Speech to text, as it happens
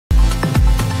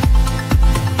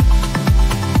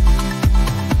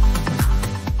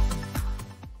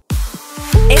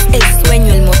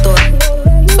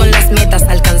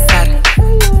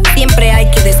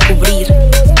que descubrir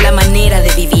la manera de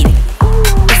vivir.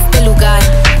 Este lugar,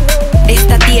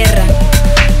 esta tierra,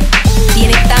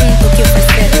 tiene tanto que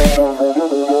ofrecer.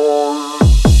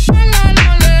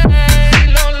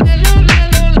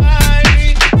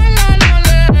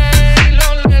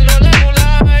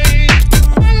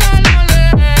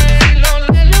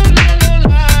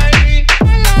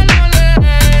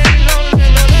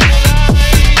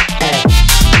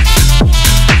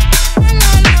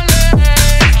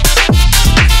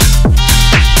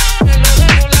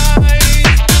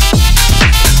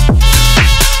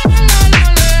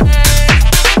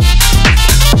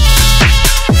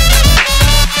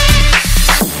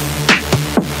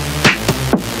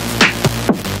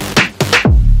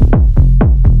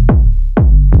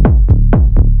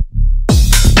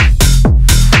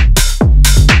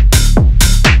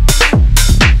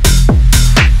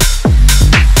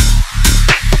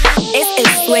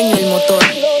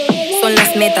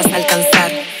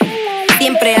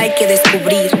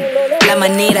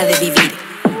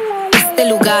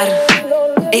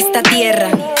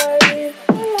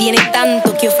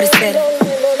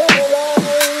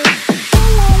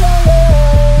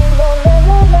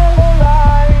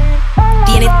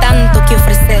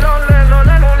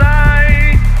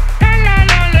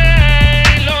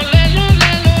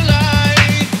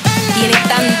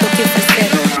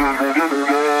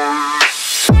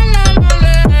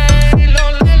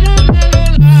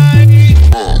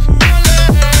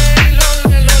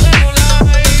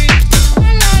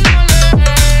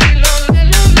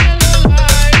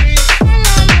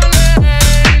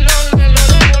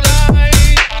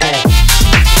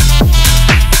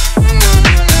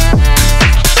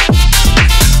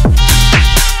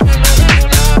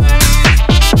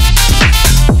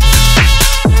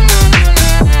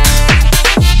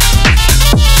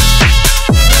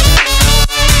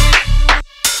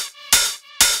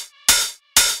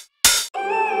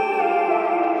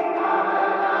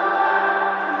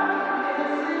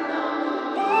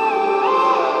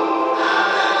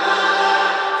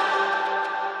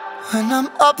 When I'm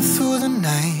up through the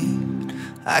night,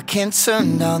 I can't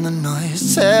turn down the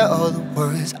noise, tear all the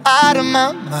worries out of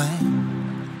my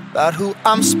mind. About who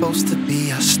I'm supposed to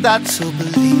be, I start to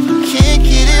believe I can't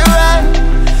get it right.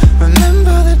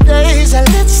 Remember the days I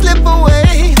let slip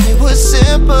away, they were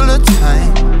simpler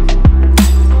times.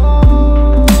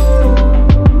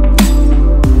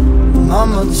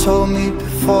 Mama told me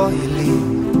before you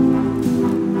leave,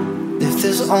 if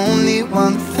there's only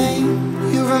one thing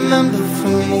you remember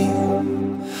from me,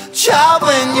 child,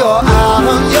 when you're out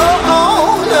on your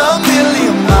own, a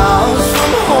million miles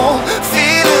from home,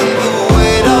 feeling the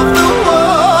weight of the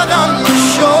world on your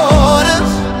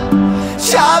shoulders.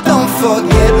 Child, don't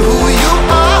forget who you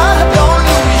are, don't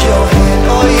lose your head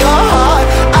or your heart.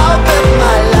 I'll bet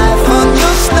my life on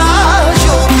your stars,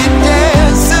 you'll be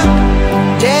dancing,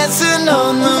 dancing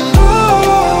on the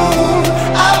moon.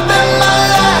 I'll bet my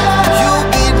life, you'll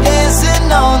be dancing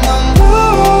on the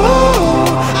moon.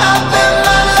 I'll bet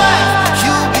my life,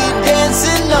 you'll be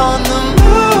dancing on the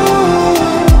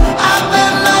moon. I'll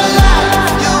bet my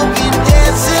life, you'll be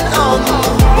dancing on the moon.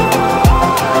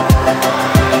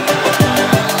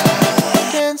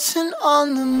 Dancing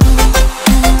on the moon.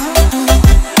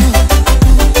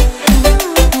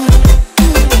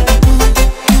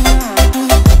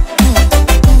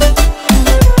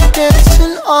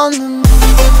 Dancing on the moon.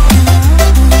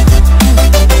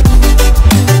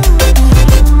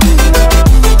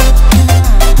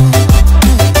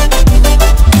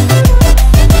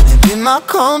 Maybe my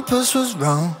compass was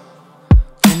wrong,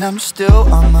 and I'm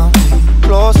still on my way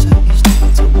closer each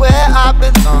day to where I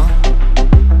belong.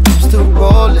 I'm still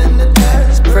rolling the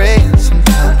dice, praying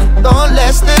sometimes it don't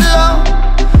last that long.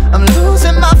 I'm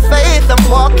losing my faith, I'm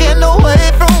walking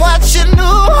away from what you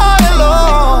knew all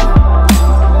along.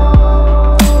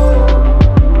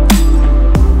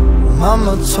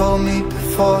 Mama told me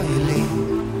before you leave,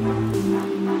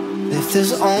 if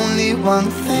there's only one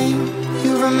thing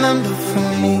you remember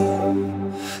from me,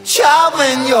 child,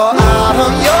 when you're out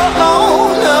on your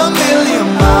own, a million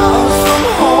miles from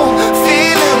home,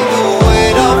 feeling the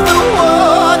weight of the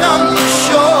world on your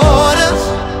shoulders.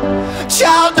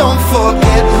 Child, don't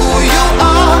forget who you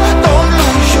are, don't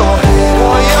lose your head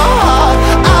or your heart.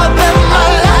 I'll bet my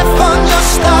life on your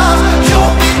stars,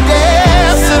 you'll be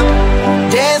dancing,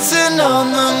 dancing on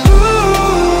the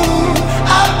moon.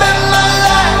 I'll bet my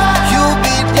life, you'll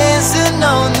be dancing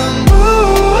on the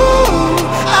moon.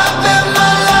 I'll bet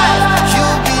my life,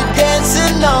 you'll be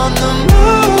dancing on the moon.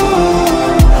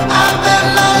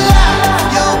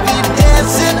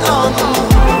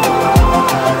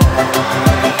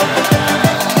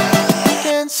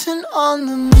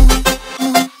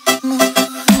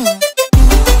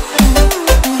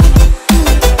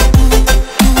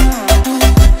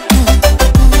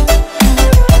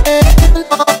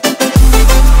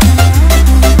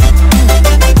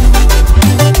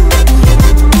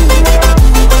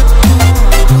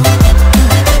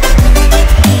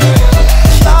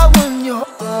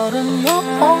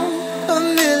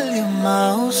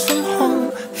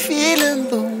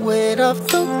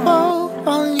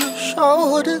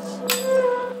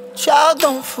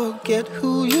 forget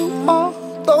who you are.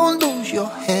 Don't lose your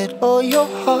head or your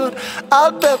heart.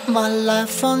 I'll bet my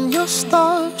life on your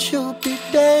stars. You'll be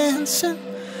dancing,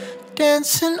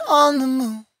 dancing on the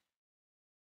moon.